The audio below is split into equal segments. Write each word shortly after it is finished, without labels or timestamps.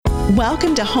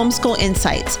Welcome to Homeschool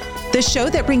Insights, the show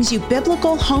that brings you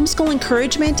biblical homeschool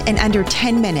encouragement in under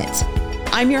 10 minutes.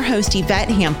 I'm your host, Yvette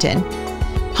Hampton.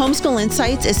 Homeschool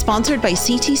Insights is sponsored by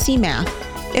CTC Math.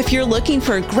 If you're looking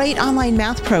for a great online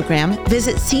math program,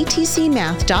 visit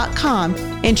ctcmath.com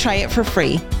and try it for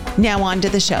free. Now on to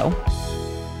the show.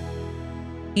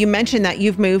 You mentioned that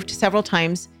you've moved several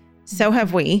times. So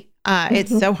have we.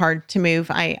 It's so hard to move.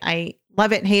 I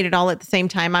love it and hate it all at the same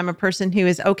time. I'm a person who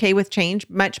is okay with change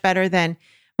much better than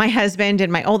my husband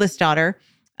and my oldest daughter.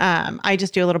 I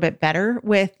just do a little bit better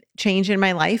with change in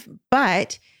my life,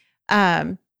 but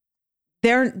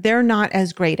they're not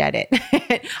as great at it.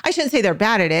 I shouldn't say they're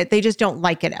bad at it. They just don't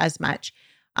like it as much.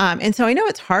 And so I know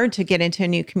it's hard to get into a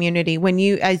new community.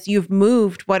 As you've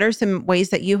moved, what are some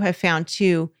ways that you have found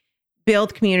to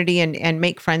build community and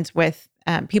make friends with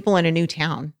people in a new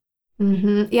town?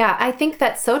 Mm-hmm. Yeah, I think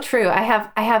that's so true. I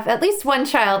have at least one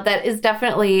child that is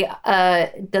definitely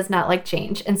does not like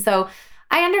change. And so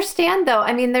I understand, though.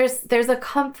 I mean, there's a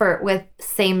comfort with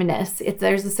sameness.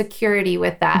 There's a security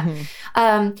with that.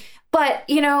 Mm-hmm. But,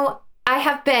 I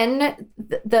have been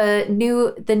the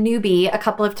newbie a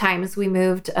couple of times. We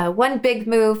moved one big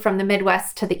move from the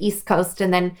Midwest to the East Coast,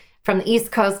 and then from the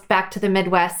East Coast back to the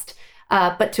Midwest,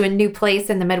 but to a new place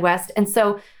in the Midwest. And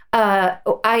so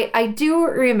I do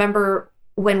remember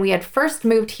when we had first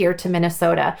moved here to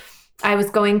Minnesota, I was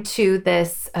going to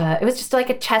this, it was just like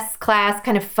a chess class,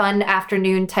 kind of fun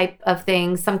afternoon type of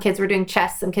thing. Some kids were doing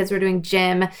chess, some kids were doing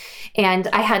gym, and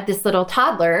I had this little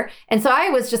toddler. And so I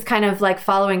was just kind of like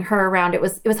following her around. It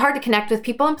was hard to connect with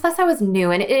people. And plus I was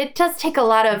new, and it does take a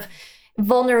lot of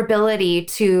vulnerability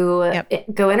to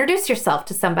go introduce yourself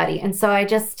to somebody. And so I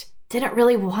just didn't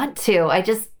really want to. I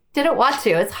just didn't want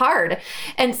to. It's hard.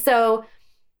 And so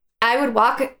I would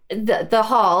walk the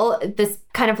hall, this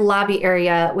kind of lobby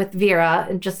area with Vera,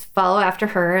 and just follow after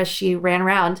her as she ran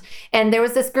around. And there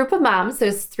was this group of moms.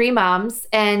 There's 3 moms,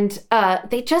 and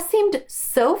they just seemed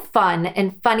so fun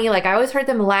and funny. Like I always heard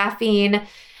them laughing.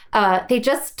 They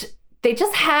just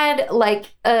had like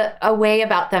a way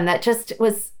about them that it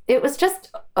was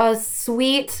just a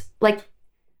sweet, like,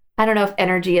 I don't know if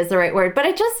energy is the right word, but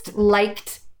I just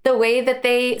liked the way that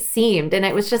they seemed. And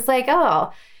it was just like,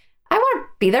 oh, I want to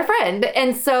be their friend.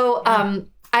 And so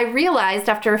I realized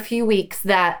after a few weeks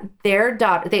that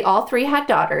they all 3 had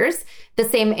daughters the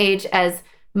same age as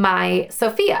my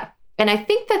Sophia. And I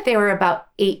think that they were about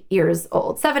 8 years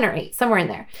old, 7 or 8, somewhere in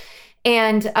there.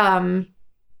 And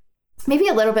maybe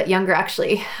a little bit younger,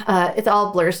 actually. It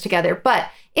all blurs together.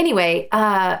 But anyway,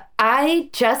 I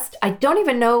don't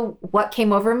even know what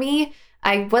came over me.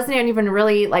 I wasn't even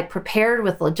really like prepared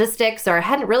with logistics, or I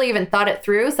hadn't really even thought it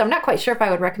through. So I'm not quite sure if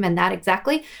I would recommend that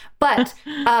exactly. But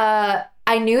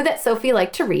I knew that Sophie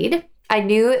liked to read. I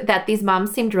knew that these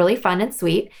moms seemed really fun and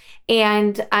sweet.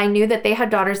 And I knew that they had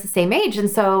daughters the same age. And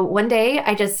so one day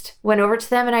I just went over to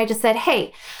them and I just said,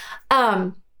 hey,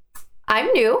 I'm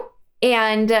new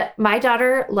and my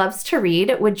daughter loves to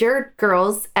read. Would your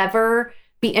girls ever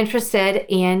be interested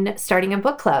in starting a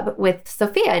book club with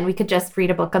Sophia? And we could just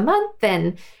read a book a month,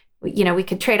 and we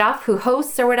could trade off who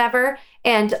hosts or whatever.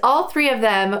 And all 3 of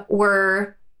them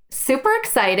were super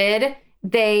excited.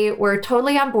 They were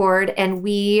totally on board, and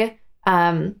we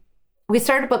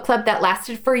started a book club that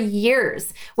lasted for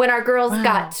years. When our girls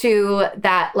got to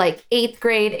that like 8th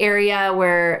grade area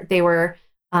where they were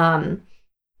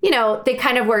they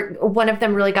kind of were, one of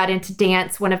them really got into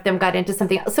dance, one of them got into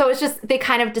something else. So it was just, they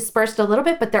kind of dispersed a little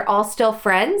bit, but they're all still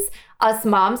friends. Us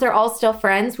moms are all still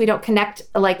friends. We don't connect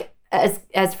like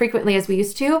as frequently as we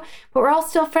used to, but we're all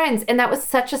still friends. And that was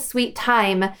such a sweet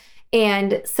time.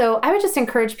 And so I would just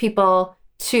encourage people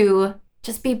to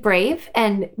just be brave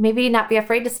and maybe not be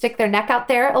afraid to stick their neck out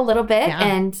there a little bit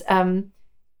and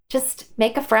just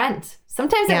make a friend.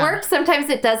 Sometimes it works, sometimes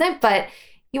it doesn't, but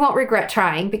you won't regret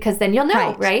trying, because then you'll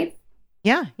know, right?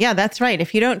 Yeah, that's right.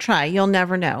 If you don't try, you'll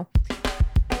never know.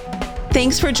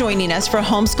 Thanks for joining us for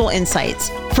Homeschool Insights.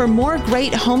 For more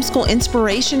great homeschool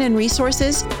inspiration and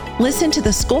resources, listen to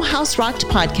the Schoolhouse Rocked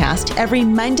podcast every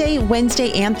Monday,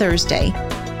 Wednesday, and Thursday.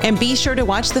 And be sure to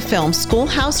watch the film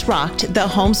Schoolhouse Rocked: The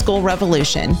Homeschool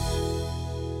Revolution.